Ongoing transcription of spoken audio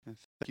And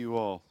thank you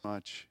all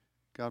much.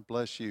 God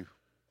bless you.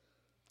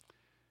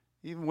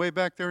 Even way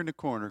back there in the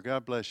corner,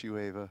 God bless you,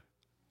 Ava.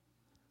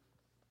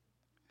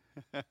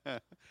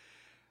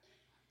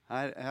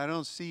 I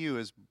don't see you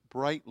as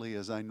brightly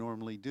as I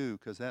normally do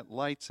because that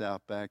light's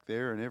out back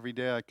there, and every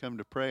day I come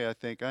to pray, I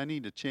think I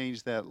need to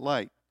change that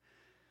light.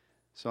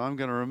 So I'm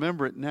going to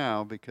remember it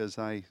now because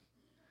I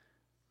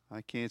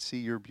can't see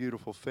your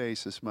beautiful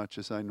face as much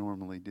as I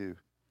normally do.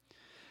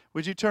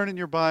 Would you turn in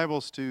your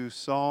Bibles to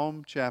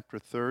Psalm chapter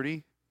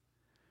 30?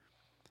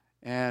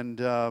 And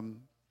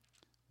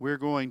we're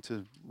going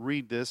to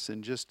read this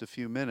in just a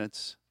few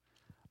minutes.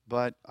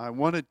 But I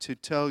wanted to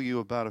tell you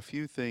about a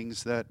few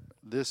things that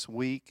this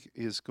week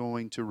is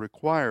going to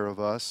require of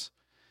us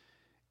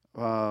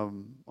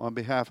on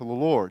behalf of the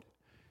Lord.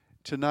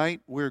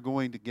 Tonight we're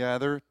going to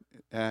gather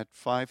at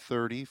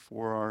 5:30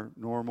 for our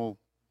normal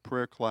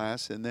prayer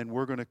class, and then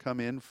we're going to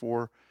come in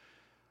for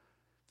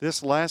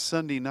this last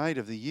Sunday night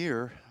of the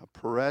year, a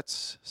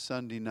Peretz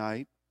Sunday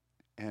night,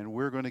 and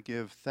we're going to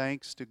give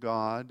thanks to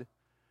God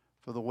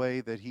for the way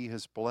that He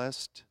has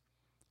blessed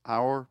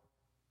our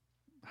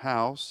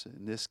house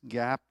and this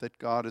gap that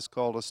God has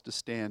called us to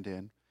stand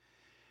in.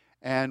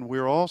 And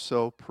we're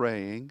also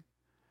praying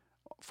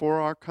for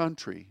our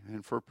country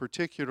and for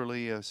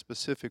particularly a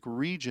specific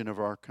region of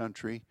our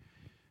country,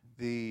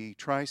 the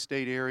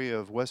tri-state area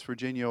of West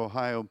Virginia,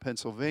 Ohio, and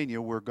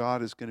Pennsylvania, where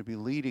God is going to be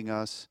leading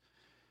us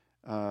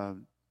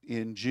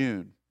in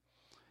June.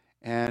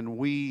 And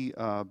we,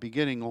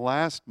 beginning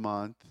last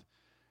month,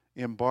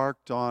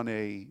 embarked on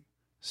a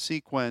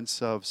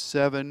sequence of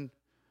 7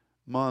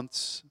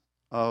 months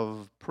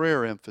of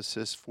prayer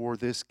emphasis for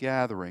this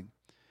gathering.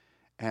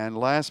 And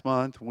last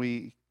month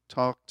we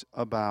talked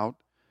about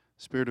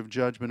spirit of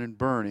judgment and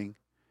burning,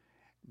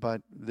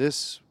 but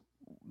this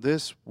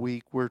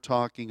week we're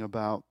talking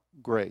about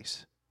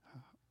grace.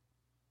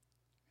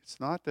 It's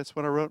not, that's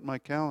what I wrote in my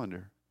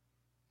calendar.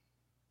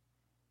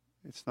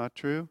 It's not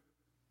true?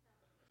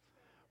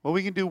 Well,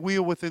 we can do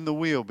wheel within the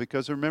wheel,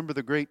 because remember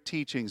the great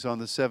teachings on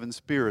the 7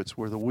 spirits,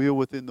 where the wheel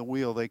within the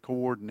wheel, they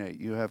coordinate.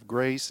 You have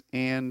grace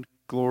and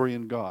glory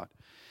in God.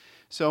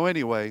 So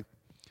anyway,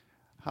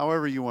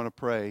 however you want to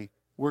pray,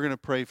 we're going to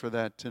pray for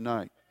that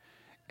tonight,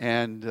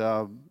 and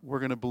we're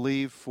going to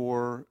believe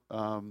for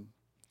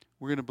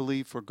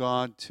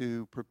God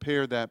to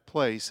prepare that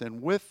place.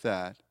 And with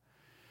that,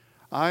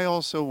 I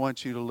also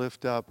want you to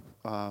lift up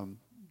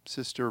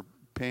Sister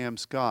Pam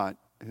Scott,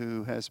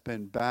 who has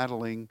been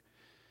battling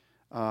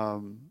a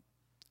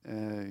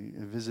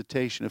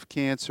visitation of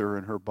cancer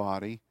in her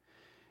body,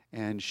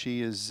 and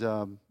she's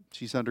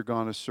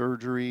undergone a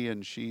surgery,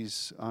 and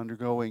she's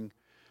undergoing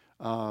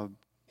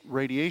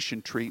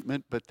radiation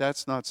treatment, but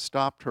that's not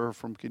stopped her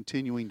from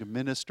continuing to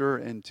minister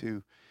and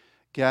to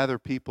gather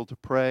people to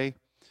pray.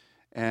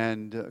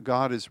 And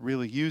God is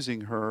really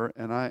using her,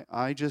 and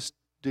I just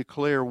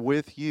declare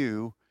with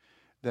you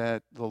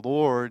that the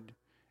Lord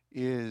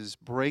is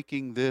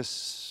breaking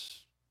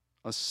this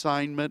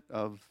assignment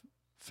of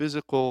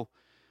physical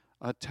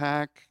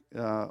attack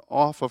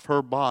off of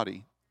her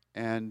body,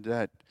 and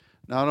that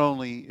not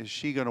only is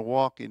she going to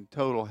walk in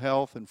total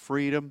health and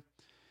freedom,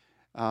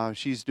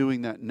 she's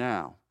doing that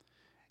now,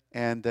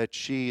 and that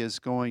she is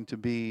going to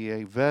be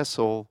a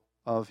vessel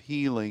of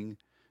healing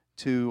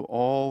to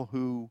all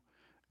who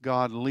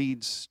God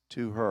leads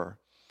to her.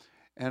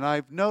 And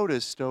I've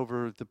noticed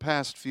over the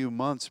past few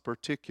months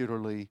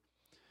particularly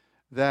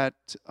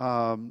that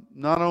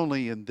not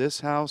only in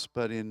this house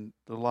but in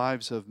the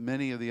lives of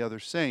many of the other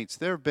saints,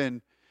 there have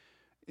been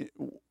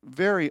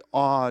very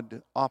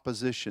odd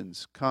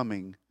oppositions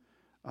coming,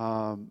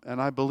 and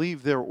I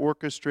believe they're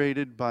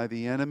orchestrated by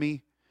the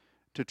enemy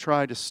to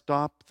try to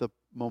stop the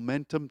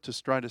momentum,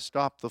 to try to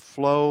stop the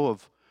flow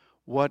of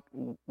what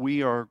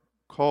we are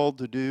called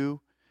to do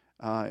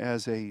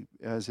as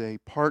a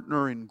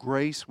partner in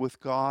grace with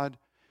God,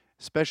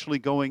 especially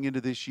going into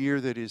this year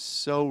that is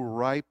so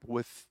ripe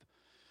with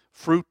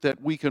fruit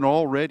that we can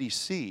already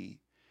see.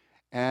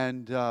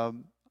 And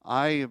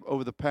I,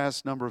 over the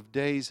past number of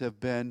days, have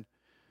been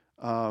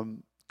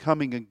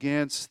coming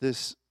against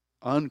this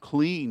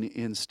unclean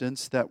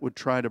instance that would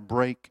try to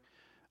break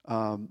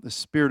the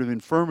spirit of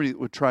infirmity, that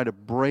would try to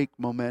break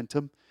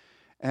momentum.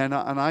 And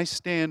I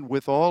stand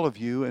with all of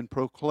you and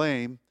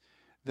proclaim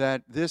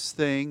that this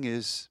thing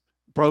is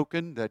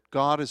broken, that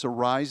God is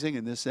arising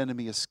and this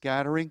enemy is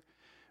scattering.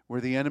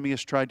 Where the enemy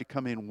has tried to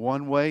come in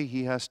one way,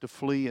 he has to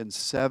flee in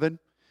 7.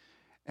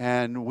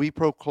 And we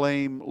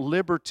proclaim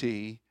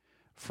liberty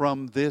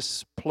from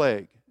this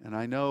plague. And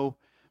I know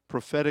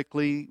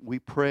prophetically we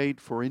prayed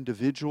for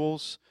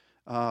individuals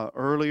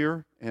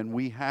earlier, and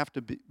we have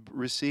to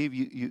receive.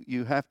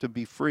 You have to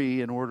be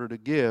free in order to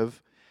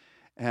give.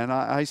 And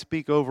I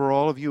speak over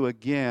all of you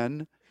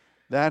again,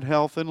 that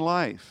health and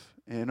life,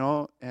 and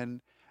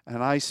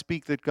I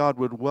speak that God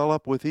would well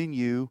up within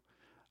you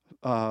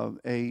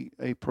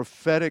a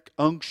prophetic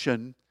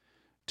unction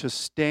to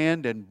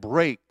stand and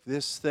break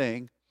this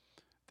thing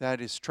that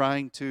is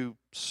trying to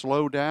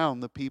slow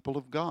down the people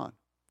of God.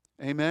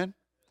 Amen?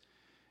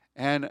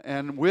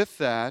 And with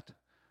that,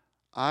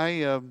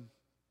 I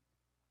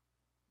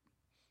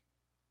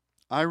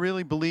I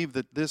really believe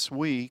that this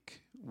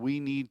week we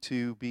need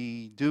to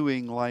be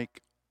doing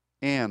like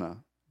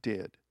Anna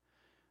did.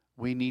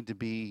 We need to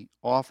be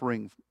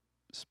offering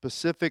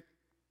specific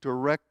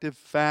directive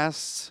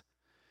fasts,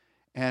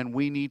 and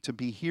we need to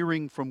be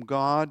hearing from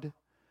God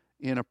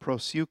in a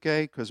prosuke,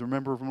 because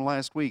remember from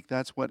last week,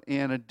 that's what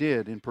Anna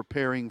did in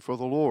preparing for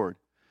the Lord.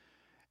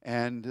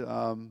 And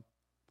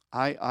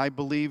I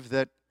believe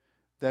that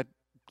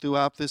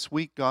throughout this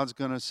week, God's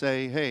going to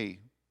say, hey,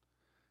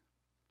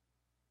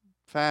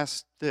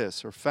 fast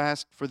this, or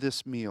fast for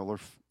this meal,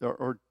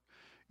 or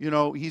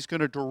He's going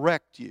to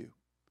direct you.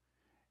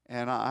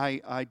 And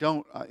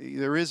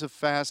there is a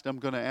fast I'm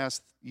going to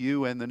ask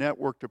you and the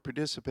network to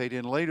participate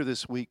in later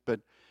this week, but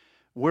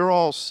we're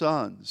all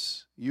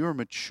sons. You're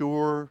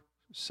mature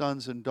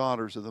sons and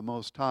daughters of the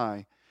Most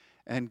High,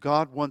 and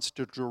God wants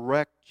to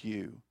direct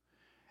you.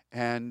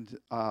 And,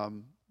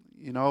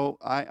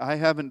 I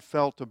haven't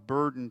felt a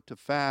burden to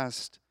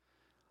fast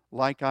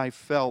like I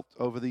felt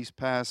over this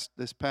past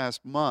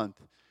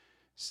month.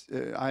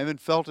 I haven't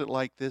felt it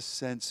like this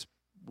since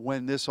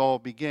when this all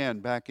began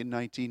back in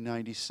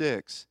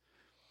 1996.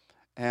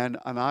 And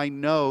I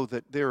know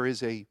that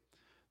there's a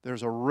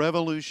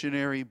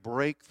revolutionary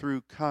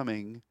breakthrough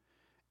coming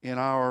in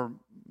our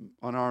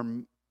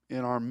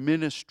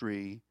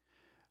ministry,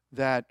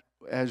 that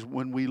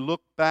when we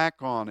look back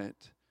on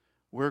it,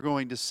 we're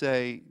going to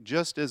say,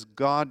 just as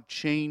God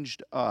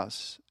changed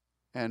us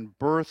and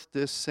birthed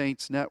this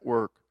Saints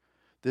Network,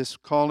 this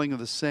calling of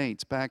the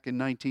saints back in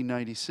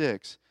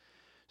 1996,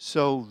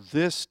 so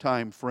this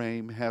time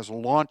frame has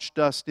launched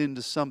us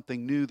into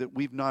something new that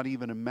we've not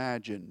even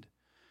imagined.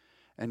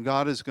 And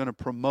God is going to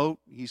promote.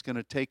 He's going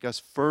to take us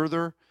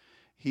further.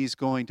 He's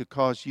going to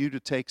cause you to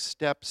take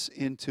steps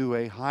into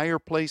a higher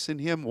place in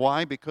Him.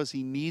 Why? Because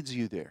He needs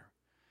you there.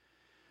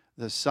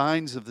 The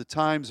signs of the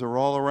times are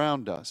all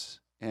around us.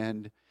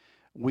 And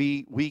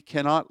we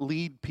cannot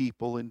lead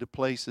people into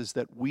places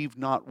that we've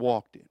not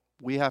walked in.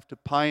 We have to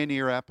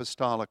pioneer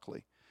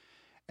apostolically.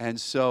 And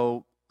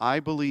so I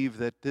believe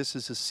that this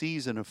is a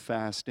season of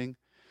fasting.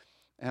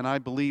 And I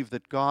believe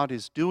that God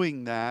is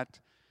doing that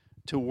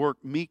to work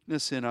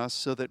meekness in us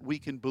so that we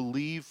can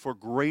believe for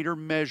greater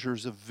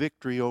measures of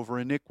victory over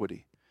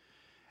iniquity.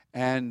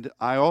 And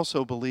I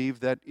also believe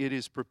that it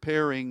is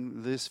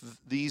preparing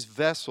these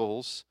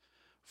vessels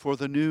for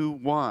the new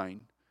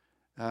wine.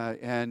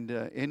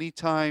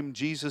 Anytime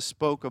Jesus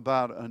spoke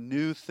about a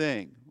new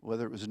thing,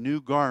 whether it was a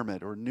new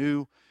garment or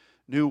new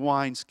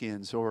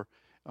wineskins or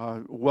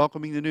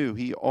welcoming the new,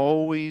 he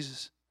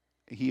always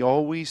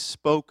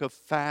spoke of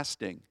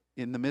fasting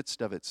in the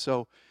midst of it.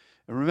 So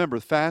remember,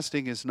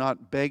 fasting is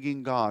not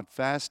begging God.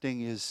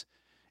 Fasting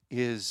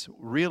is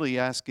really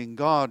asking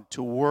God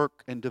to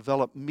work and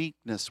develop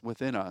meekness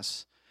within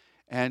us,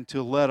 and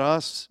to let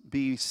us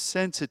be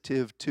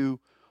sensitive to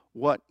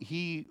what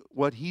He's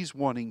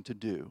wanting to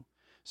do,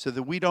 so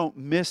that we don't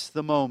miss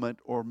the moment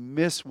or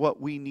miss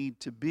what we need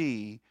to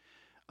be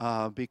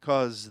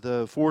because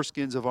the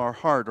foreskins of our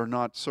heart are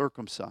not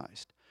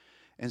circumcised.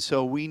 And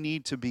so we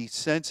need to be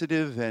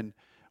sensitive, and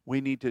we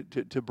need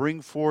to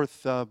bring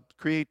forth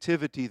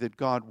creativity that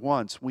God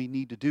wants. We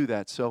need to do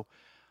that. So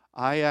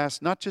I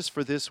ask, not just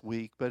for this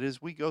week, but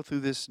as we go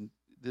through this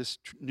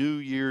new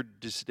year,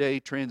 this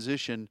day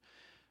transition,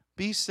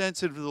 be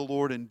sensitive to the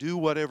Lord and do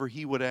whatever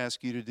He would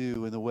ask you to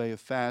do in the way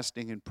of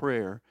fasting and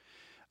prayer.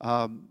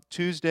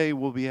 Tuesday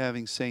we'll be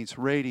having Saints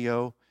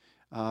Radio.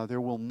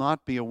 There will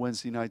not be a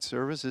Wednesday night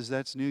service, as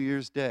that's New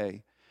Year's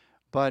Day.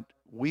 But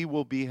we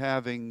will be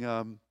having,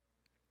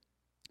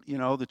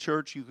 the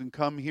church, you can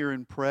come here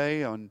and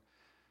pray on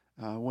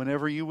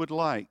whenever you would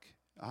like.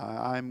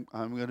 I'm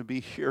going to be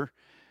here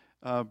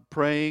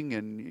praying,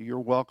 and you're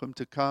welcome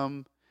to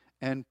come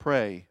and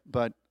pray.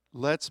 But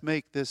let's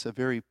make this a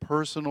very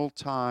personal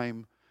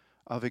time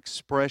of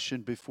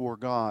expression before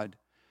God,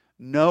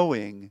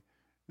 knowing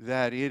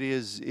that it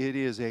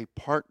is a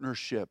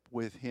partnership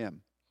with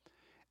Him.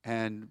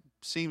 And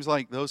seems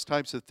like those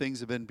types of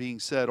things have been being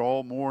said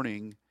all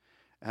morning,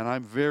 and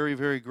I'm very,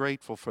 very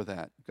grateful for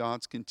that.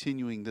 God's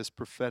continuing this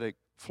prophetic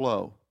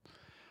flow.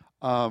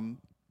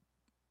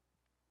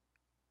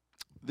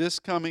 This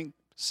coming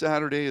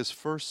Saturday is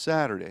First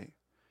Saturday.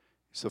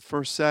 It's the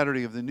first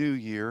Saturday of the new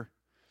year.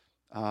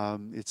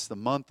 It's the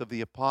month of the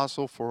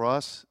Apostle for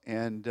us,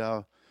 and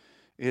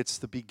it's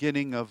the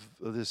beginning of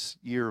this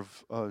year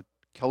of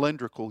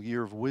calendrical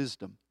year of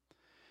wisdom.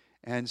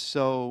 And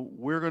so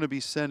we're going to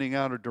be sending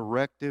out a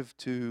directive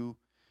to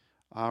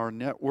our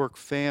network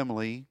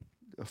family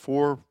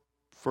for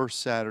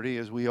First Saturday,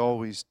 as we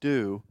always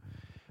do.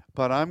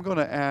 But I'm going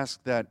to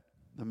ask that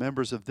the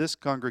members of this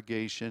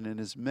congregation, and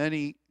as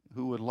many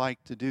who would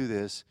like to do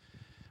this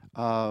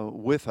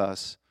with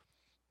us,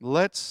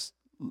 let's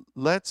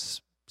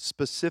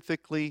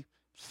specifically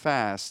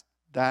fast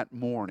that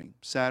morning,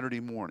 Saturday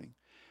morning.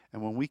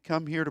 And when we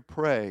come here to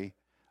pray,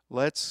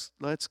 let's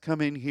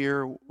come in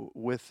here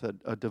with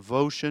a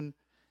devotion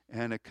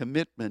and a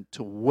commitment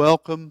to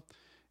welcome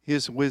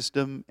His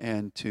wisdom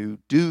and to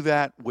do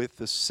that with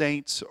the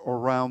saints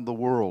around the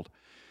world.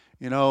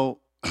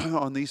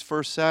 on these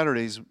first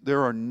Saturdays,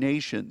 there are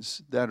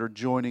nations that are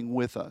joining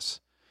with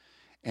us,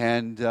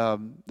 and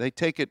they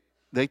take it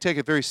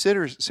very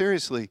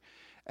seriously.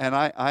 And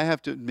I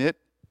have to admit,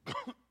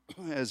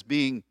 as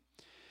being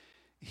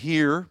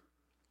here,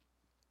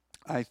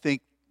 I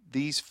think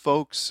these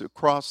folks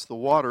across the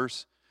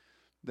waters,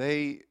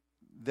 they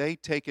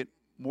take it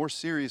more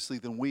seriously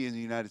than we in the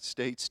United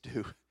States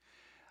do.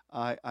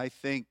 I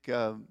think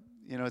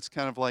it's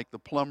kind of like the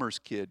plumber's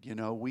kid.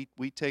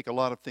 We take a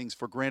lot of things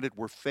for granted.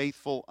 We're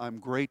faithful. I'm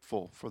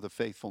grateful for the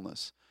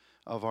faithfulness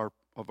of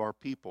our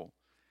people.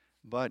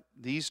 But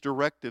these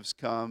directives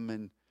come,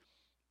 and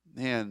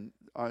man,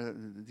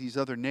 these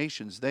other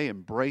nations, they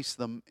embrace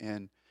them.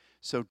 And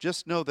so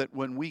just know that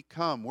when we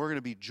come, we're going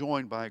to be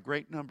joined by a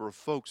great number of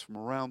folks from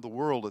around the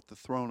world at the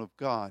throne of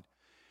God.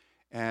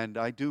 And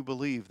I do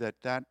believe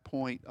that that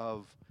point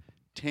of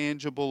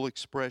tangible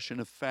expression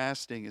of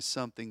fasting is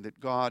something that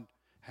God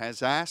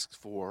has asked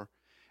for.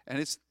 And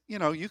it's,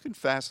 you can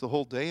fast the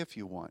whole day if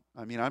you want.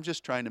 I mean, I'm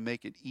just trying to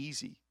make it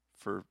easy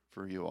for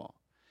you all.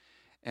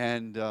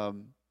 And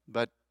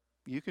but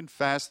you can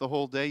fast the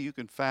whole day. You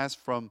can fast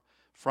from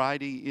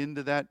Friday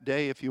into that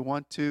day if you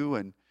want to.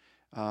 And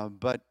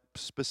but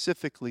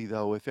specifically,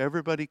 though, if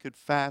everybody could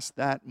fast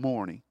that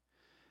morning,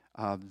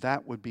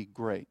 that would be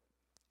great.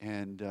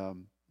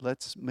 And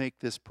let's make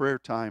this prayer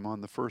time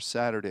on the first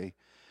Saturday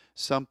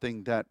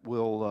something that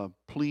will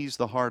please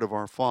the heart of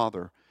our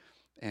Father.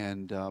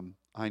 And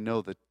I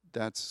know that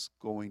that's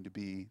going to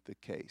be the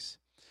case.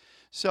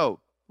 So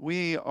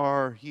we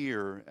are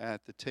here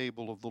at the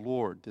table of the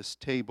Lord, this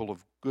table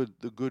of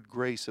the good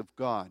grace of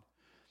God.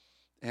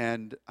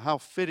 And how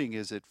fitting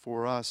is it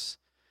for us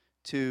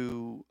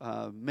to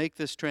make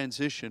this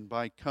transition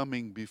by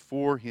coming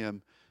before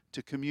Him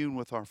to commune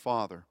with our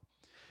Father.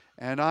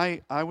 And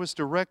I was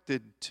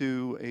directed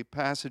to a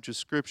passage of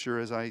Scripture,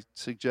 as I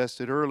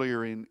suggested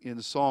earlier,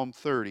 in Psalm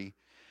 30.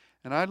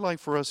 And I'd like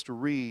for us to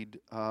read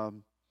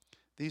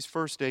these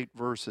first 8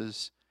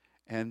 verses,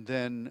 and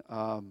then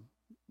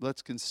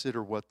let's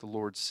consider what the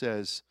Lord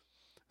says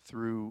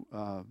through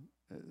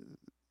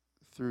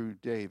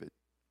David.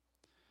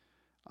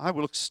 I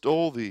will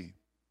extol Thee,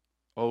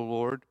 O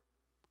Lord,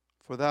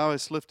 for Thou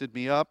hast lifted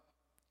me up,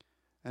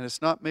 and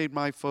hast not made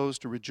my foes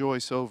to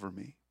rejoice over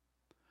me.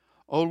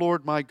 O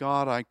Lord my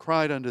God, I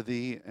cried unto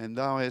Thee, and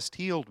Thou hast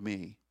healed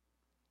me.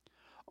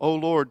 O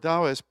Lord,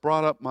 Thou hast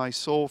brought up my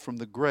soul from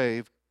the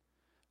grave.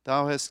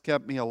 Thou hast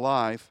kept me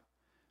alive,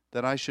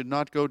 that I should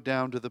not go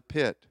down to the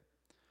pit.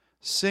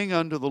 Sing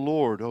unto the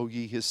Lord, O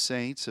ye His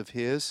saints of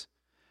His,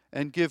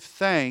 and give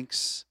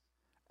thanks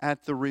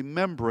at the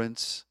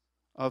remembrance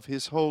of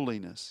His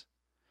holiness.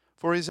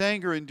 For His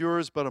anger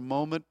endures but a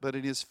moment, but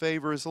in His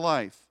favor is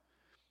life.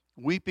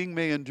 Weeping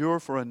may endure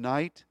for a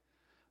night,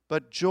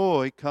 but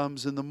joy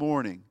comes in the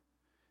morning.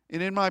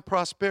 And in my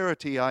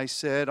prosperity I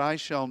said, I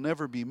shall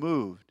never be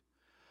moved.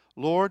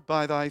 Lord,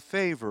 by Thy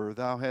favor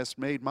Thou hast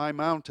made my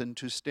mountain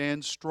to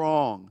stand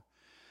strong.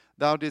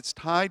 Thou didst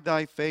hide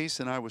Thy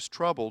face, and I was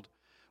troubled.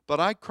 But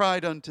I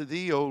cried unto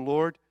Thee, O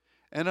Lord,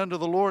 and unto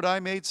the Lord I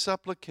made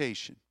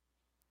supplication.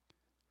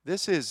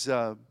 This is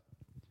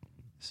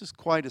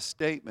quite a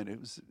statement.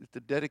 It was at the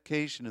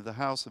dedication of the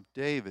house of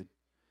David.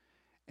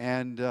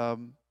 And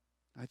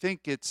I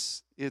think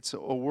it's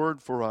a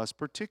word for us,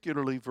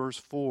 particularly verse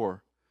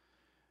 4.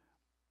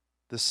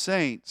 The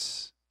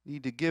saints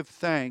need to give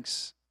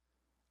thanks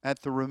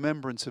at the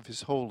remembrance of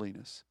His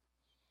holiness.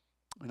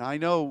 And I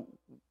know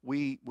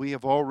we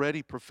have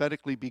already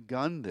prophetically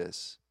begun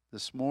this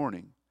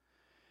morning.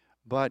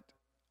 But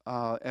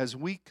as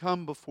we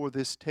come before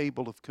this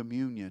table of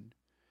communion,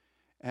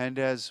 and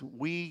as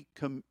we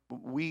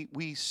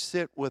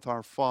sit with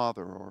our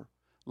Father or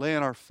lay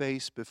on our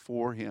face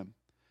before Him,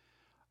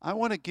 I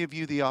want to give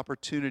you the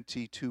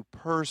opportunity to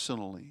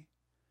personally,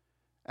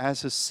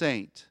 as a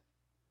saint,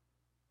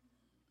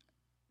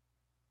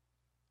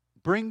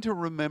 bring to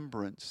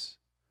remembrance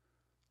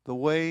the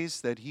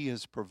ways that He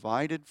has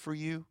provided for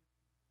you,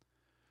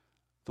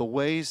 the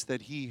ways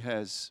that He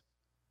has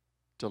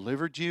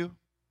delivered you,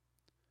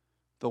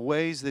 the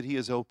ways that He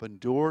has opened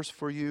doors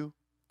for you,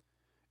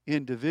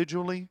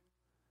 individually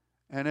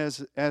and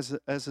as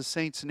a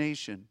saints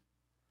nation.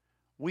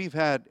 We've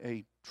had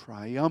a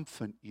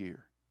triumphant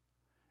year.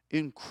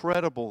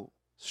 Incredible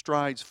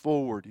strides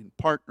forward in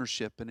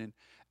partnership and in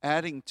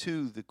adding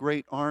to the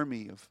great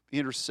army of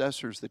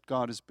intercessors that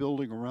God is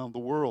building around the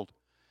world.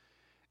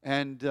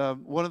 And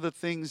one of the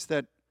things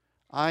that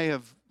I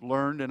have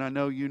learned, and I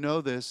know you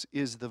know this,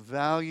 is the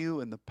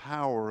value and the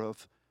power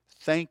of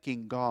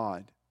thanking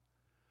God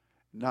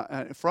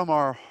from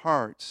our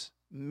hearts,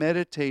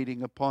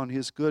 meditating upon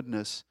His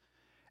goodness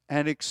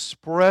and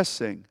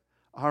expressing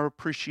our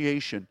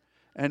appreciation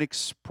and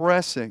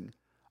expressing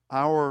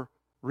our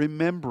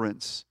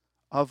remembrance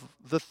of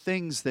the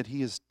things that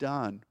He has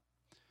done.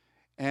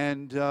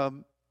 And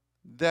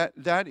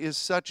that is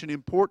such an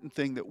important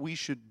thing that we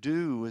should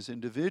do as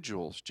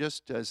individuals,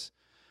 just as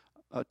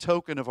a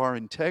token of our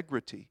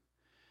integrity.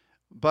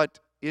 But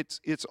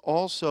it's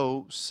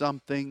also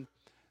something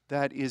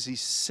that is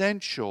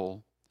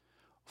essential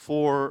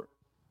for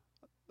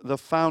the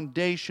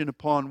foundation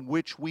upon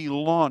which we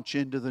launch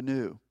into the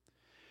new.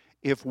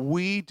 If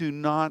we do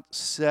not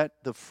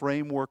set the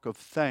framework of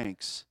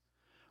thanks,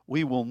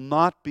 we will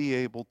not be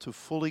able to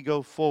fully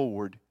go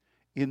forward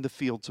in the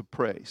fields of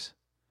praise.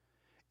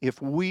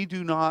 If we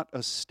do not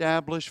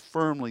establish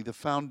firmly the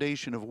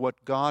foundation of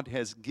what God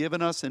has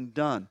given us and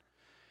done,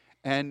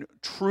 and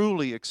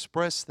truly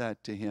express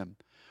that to Him,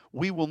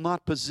 we will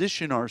not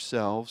position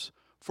ourselves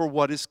for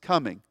what is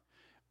coming,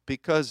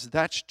 because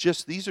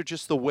these are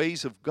just the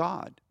ways of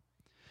God.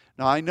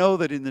 Now, I know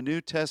that in the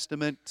New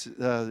Testament,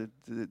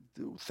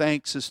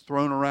 thanks is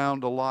thrown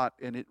around a lot,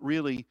 and it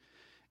really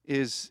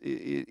is,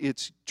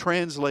 it's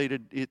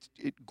translated,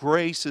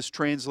 grace is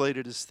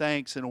translated as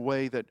thanks in a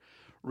way that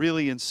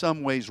really in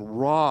some ways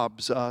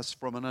robs us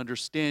from an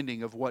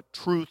understanding of what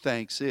true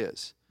thanks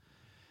is.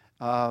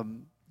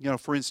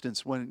 For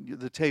instance, when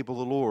the table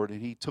of the Lord,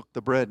 and He took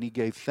the bread and He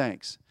gave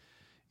thanks.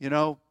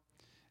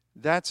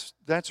 That's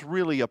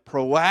really a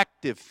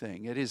proactive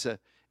thing. It is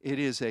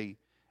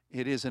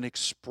an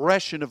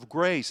expression of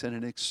grace and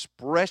an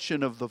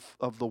expression of the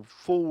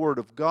full Word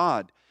of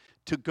God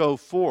to go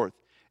forth.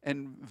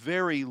 And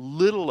very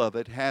little of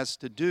it has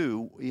to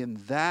do in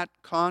that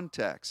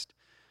context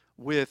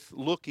with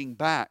looking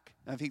back.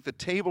 I think the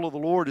table of the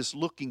Lord is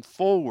looking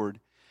forward,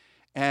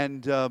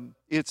 and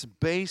it's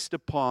based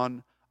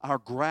upon our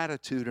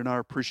gratitude and our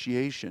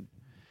appreciation.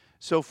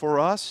 So for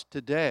us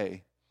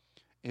today,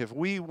 if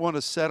we want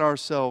to set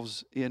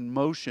ourselves in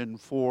motion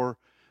for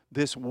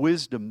this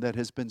wisdom that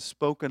has been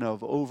spoken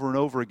of over and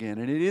over again,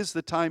 and it is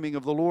the timing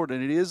of the Lord,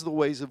 and it is the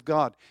ways of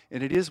God,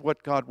 and it is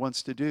what God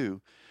wants to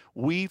do,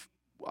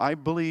 I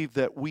believe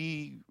that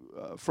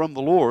from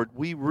the Lord,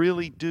 we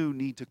really do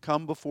need to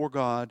come before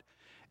God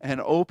and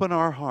open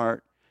our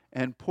heart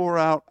and pour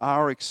out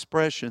our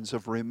expressions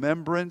of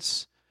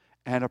remembrance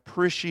and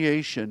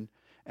appreciation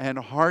and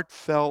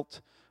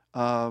heartfelt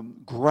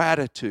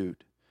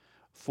gratitude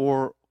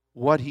for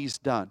what He's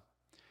done.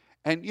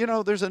 And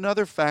there's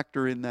another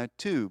factor in that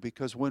too,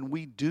 because when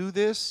we do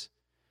this,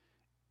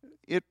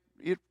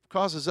 it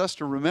causes us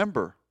to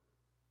remember.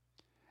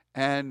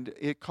 And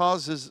it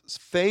causes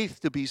faith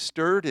to be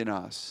stirred in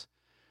us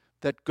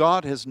that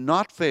God has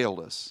not failed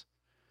us,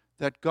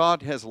 that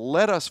God has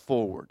led us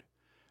forward,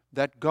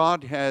 that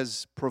God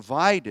has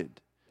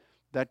provided,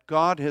 that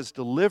God has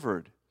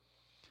delivered.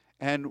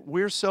 And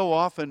we're so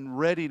often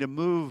ready to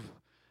move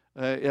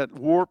at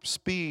warp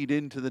speed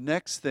into the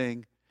next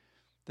thing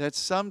that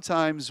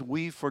sometimes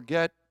we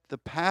forget the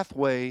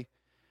pathway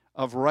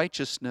of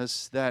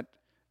righteousness that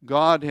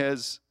God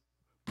has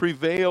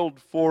prevailed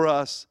for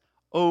us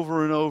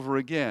over and over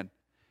again.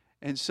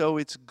 And so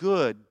it's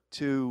good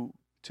to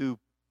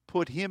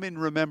put Him in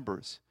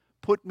remembrance.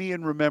 Put me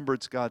in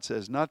remembrance, God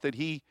says. Not that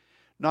He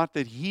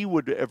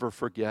would ever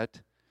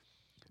forget,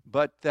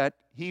 but that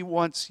He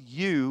wants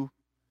you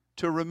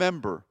to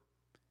remember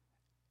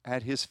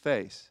at His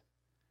face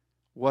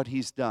what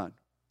He's done.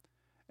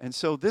 And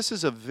so this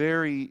is a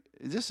very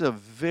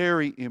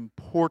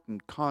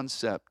important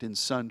concept in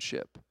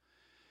sonship.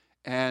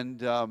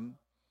 And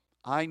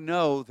I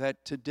know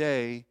that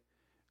today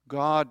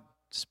God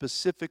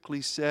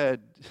specifically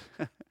said,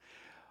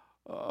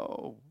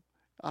 oh,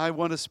 I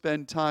want to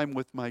spend time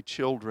with my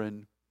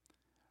children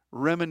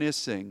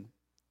reminiscing.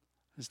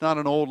 It's not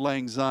an old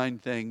lang syne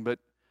thing, but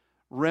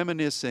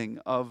reminiscing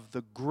of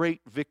the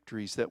great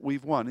victories that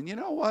we've won. And you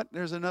know what?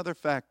 There's another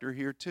factor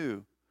here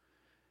too.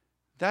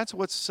 That's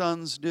what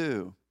sons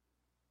do.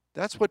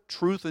 That's what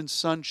truth and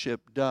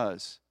sonship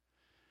does.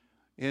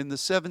 In the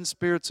seven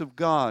spirits of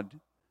God,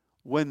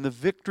 when the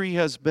victory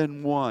has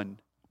been won,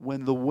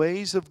 when the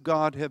ways of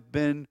God have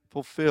been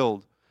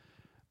fulfilled,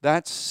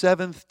 that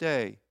seventh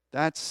day,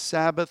 that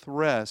Sabbath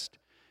rest,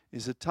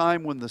 is a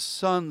time when the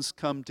sons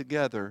come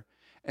together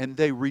and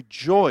they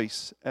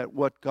rejoice at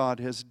what God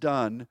has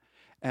done,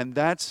 and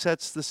that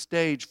sets the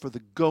stage for the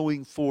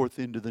going forth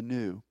into the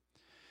new.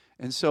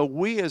 And so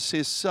we as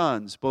His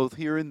sons, both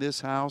here in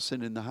this house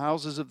and in the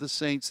houses of the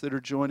saints that are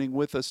joining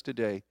with us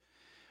today,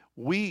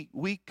 we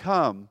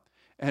come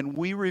and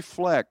we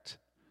reflect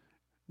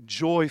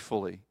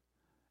joyfully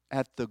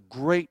at the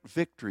great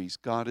victories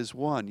God has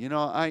won.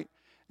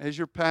 As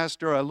your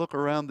pastor, I look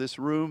around this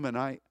room and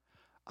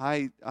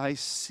I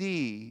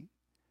see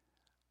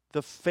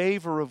the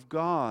favor of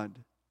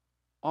God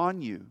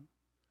on you.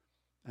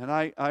 And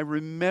I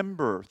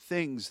remember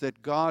things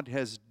that God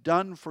has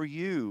done for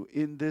you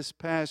in this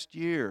past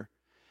year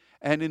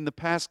and in the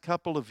past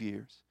couple of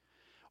years.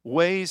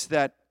 Ways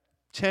that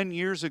 10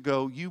 years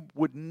ago you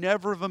would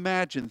never have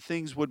imagined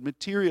things would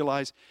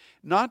materialize,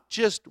 not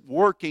just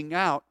working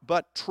out,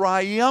 but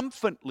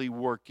triumphantly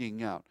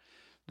working out.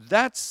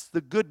 That's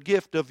the good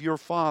gift of your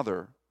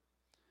Father.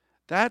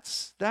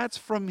 That's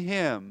from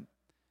Him.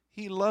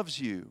 He loves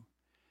you.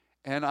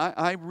 And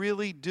I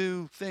really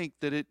do think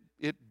that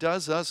it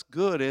does us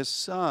good as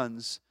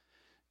sons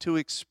to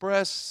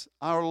express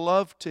our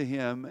love to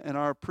Him and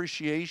our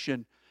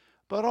appreciation,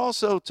 but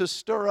also to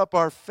stir up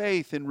our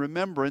faith in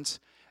remembrance,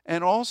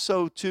 and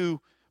also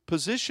to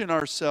position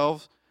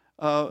ourselves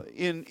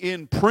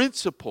in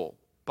principle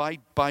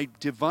by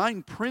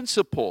divine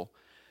principle,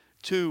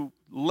 to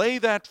lay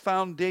that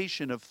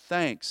foundation of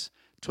thanks,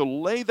 to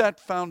lay that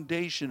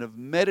foundation of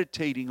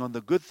meditating on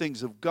the good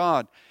things of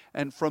God,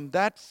 and from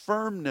that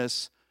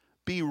firmness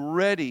be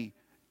ready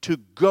to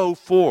go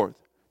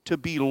forth, to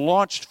be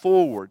launched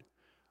forward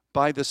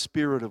by the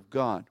Spirit of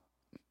God.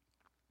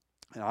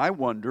 And I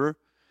wonder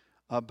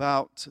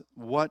about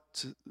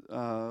what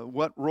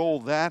role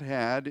that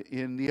had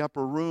in the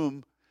upper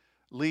room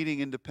leading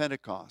into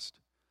Pentecost.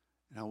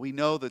 Now we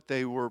know that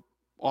they were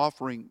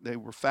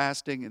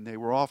fasting, and they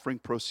were offering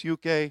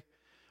proseuche.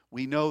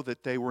 We know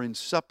that they were in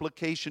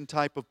supplication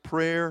type of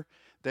prayer.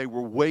 They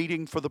were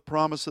waiting for the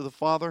promise of the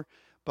Father.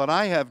 But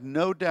I have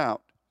no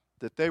doubt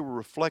that they were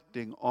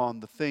reflecting on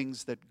the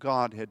things that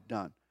God had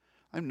done.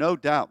 I have no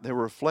doubt they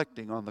were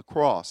reflecting on the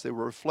cross. They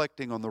were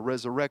reflecting on the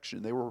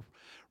resurrection. They were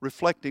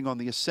reflecting on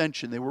the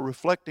ascension. They were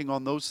reflecting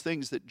on those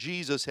things that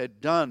Jesus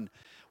had done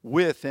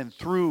with and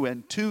through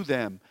and to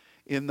them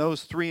in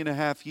those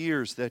 3.5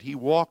 years that he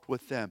walked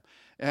with them,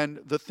 and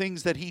the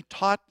things that he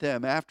taught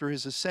them after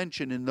his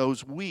ascension in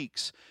those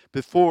weeks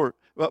before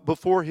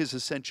his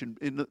ascension,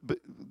 in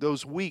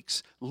those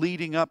weeks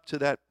leading up to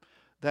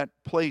that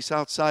place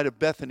outside of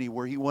Bethany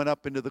where he went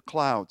up into the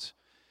clouds.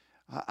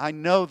 I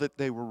know that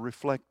they were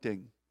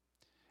reflecting,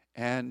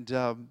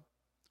 and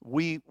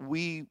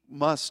we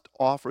must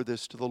offer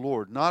this to the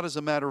Lord, not as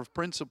a matter of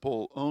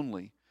principle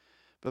only,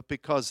 but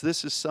because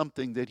this is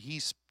something that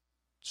he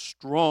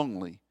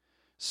strongly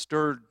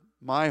stirred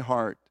my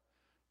heart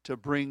to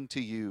bring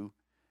to you.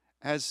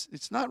 As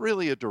it's not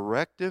really a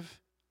directive,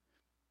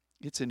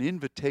 it's an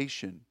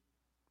invitation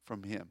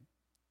from him.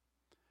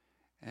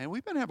 And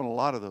we've been having a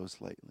lot of those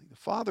lately. The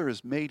Father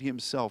has made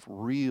himself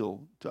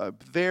real to a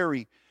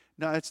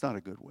no, that's not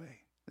a good way.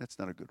 That's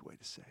not a good way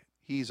to say it.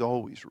 He's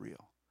always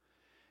real.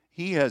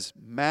 He has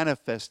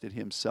manifested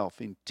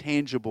himself in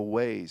tangible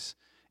ways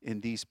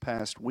in these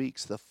past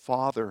weeks. The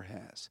Father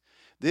has.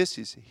 This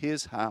is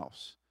his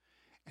house.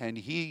 And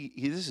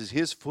this is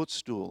his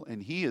footstool,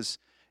 and he is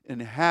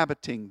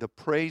inhabiting the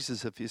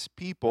praises of his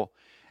people,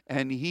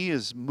 and he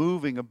is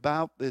moving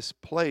about this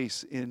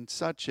place in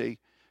such an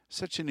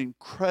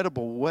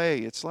incredible way.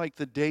 It's like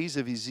the days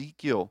of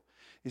Ezekiel.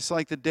 It's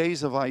like the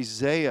days of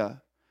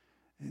Isaiah.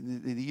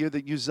 In the year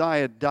that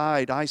Uzziah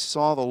died, I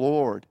saw the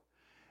Lord.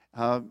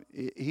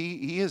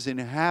 He is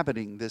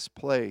inhabiting this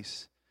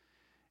place,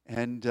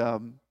 and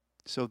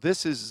so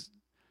this is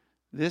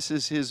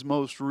his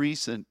most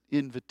recent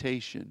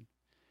invitation.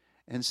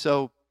 And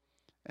so,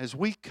 as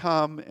we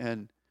come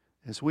and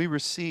as we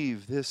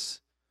receive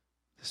this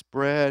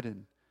bread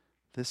and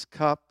this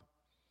cup,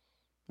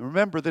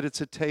 remember that it's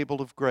a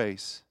table of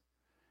grace.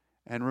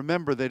 And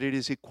remember that it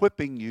is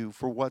equipping you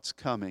for what's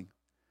coming.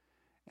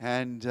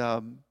 And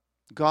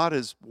God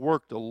has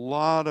worked a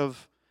lot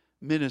of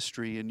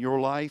ministry in your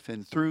life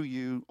and through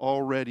you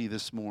already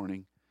this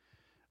morning.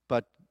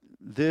 But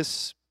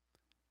this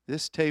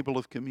table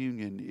of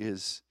communion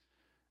is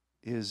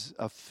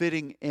a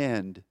fitting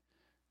end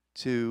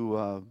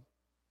to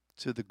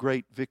the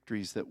great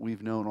victories that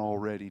we've known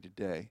already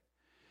today.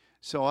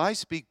 So I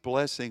speak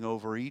blessing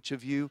over each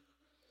of you,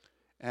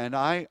 and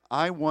I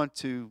want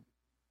to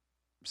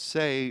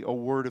say a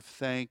word of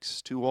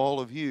thanks to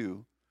all of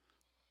you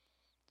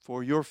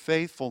for your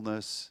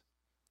faithfulness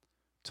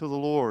to the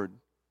Lord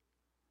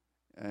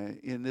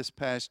in this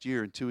past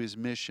year and to his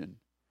mission.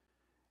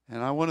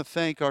 And I want to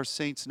thank our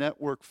Saints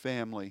Network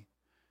family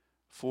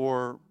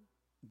for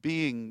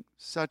being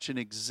such an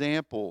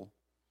example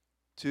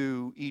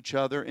to each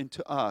other and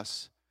to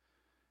us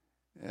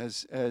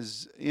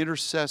as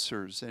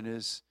intercessors and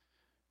as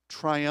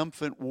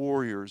triumphant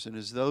warriors and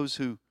as those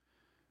who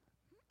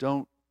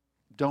don't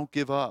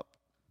give up.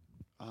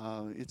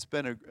 It's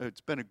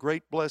been a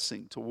great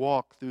blessing to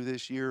walk through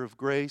this year of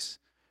grace.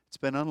 It's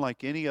been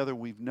unlike any other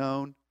we've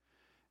known,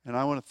 and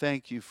I want to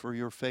thank you for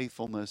your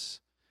faithfulness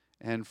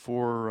and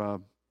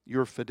for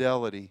your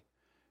fidelity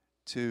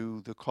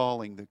to the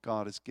calling that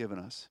God has given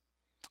us.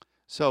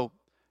 So,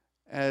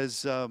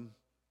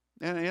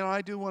 and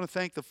I do want to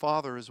thank the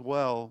Father as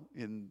well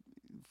in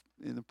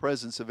the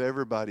presence of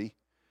everybody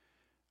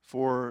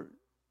for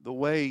the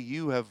way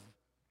you have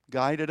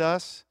guided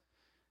us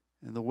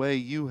and the way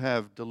you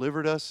have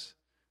delivered us,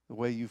 the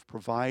way you've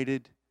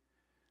provided,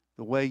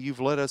 the way you've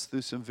led us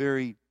through some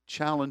very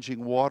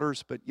challenging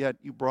waters, but yet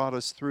you brought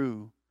us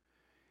through.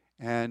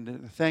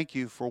 And thank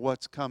you for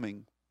what's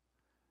coming,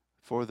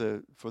 for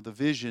the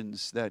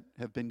visions that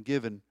have been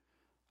given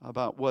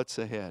about what's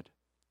ahead.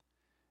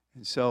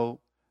 And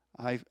so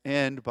I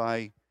end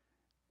by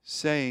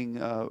saying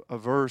a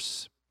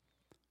verse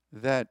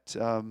that,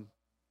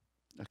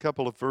 a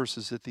couple of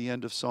verses at the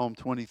end of Psalm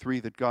 23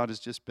 that God has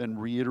just been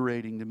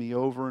reiterating to me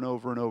over and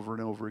over and over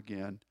and over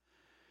again.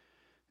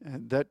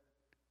 And that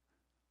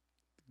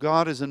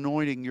God is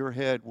anointing your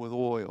head with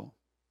oil,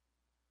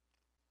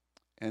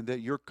 and that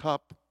your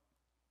cup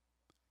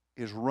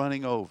is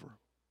running over.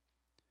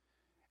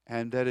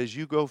 And that as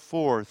you go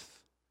forth,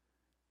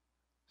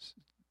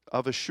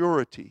 of a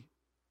surety,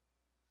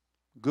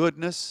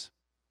 goodness,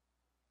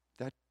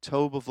 that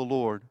tobe of the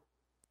Lord,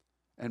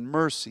 and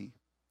mercy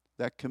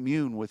that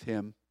commune with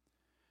Him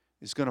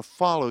is going to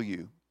follow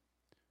you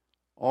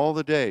all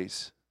the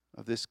days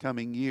of this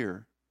coming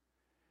year.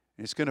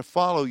 And it's going to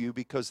follow you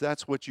because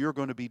that's what you're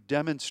going to be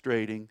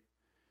demonstrating,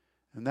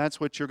 and that's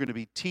what you're going to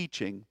be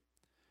teaching,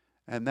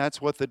 and that's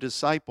what the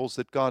disciples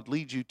that God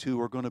leads you to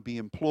are going to be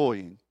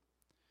employing.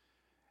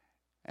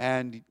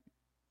 And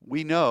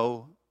we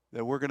know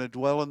that we're going to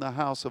dwell in the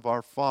house of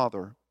our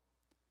Father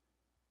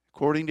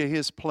according to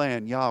His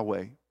plan,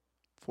 Yahweh,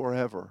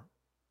 forever.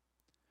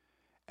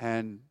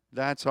 And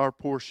that's our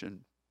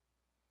portion.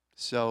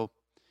 So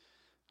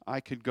I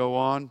could go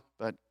on,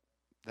 but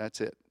that's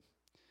it.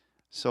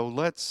 So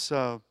let's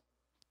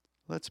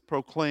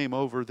proclaim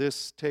over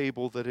this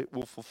table that it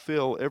will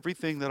fulfill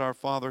everything that our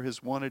Father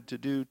has wanted to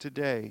do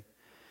today.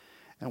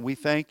 And we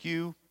thank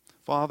you,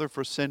 Father,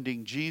 for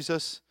sending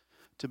Jesus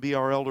to be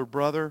our elder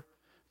brother,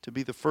 to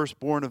be the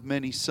firstborn of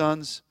many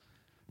sons,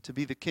 to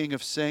be the King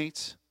of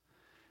saints.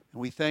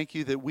 And we thank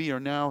you that we are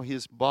now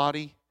His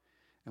body,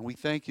 and we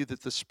thank you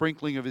that the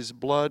sprinkling of His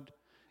blood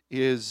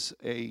is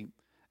an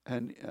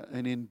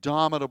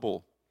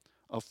indomitable,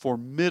 a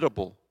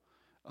formidable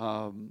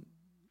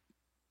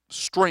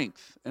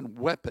strength and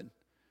weapon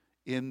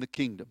in the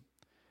kingdom.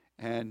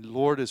 And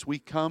Lord, as we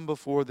come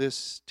before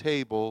this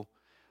table,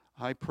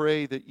 I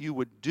pray that you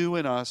would do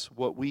in us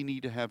what we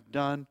need to have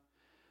done,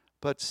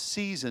 but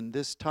season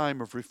this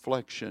time of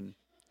reflection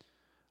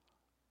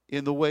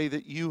in the way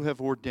that you have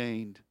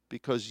ordained,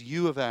 because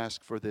you have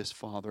asked for this,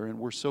 Father, and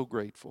we're so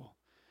grateful.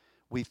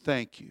 We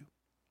thank you,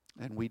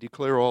 and we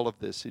declare all of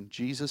this in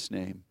Jesus'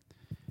 name.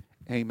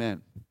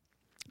 Amen.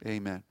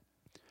 Amen.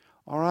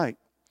 All right.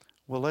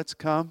 Well, let's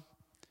come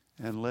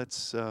and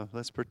let's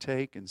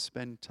partake and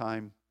spend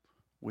time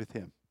with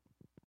Him.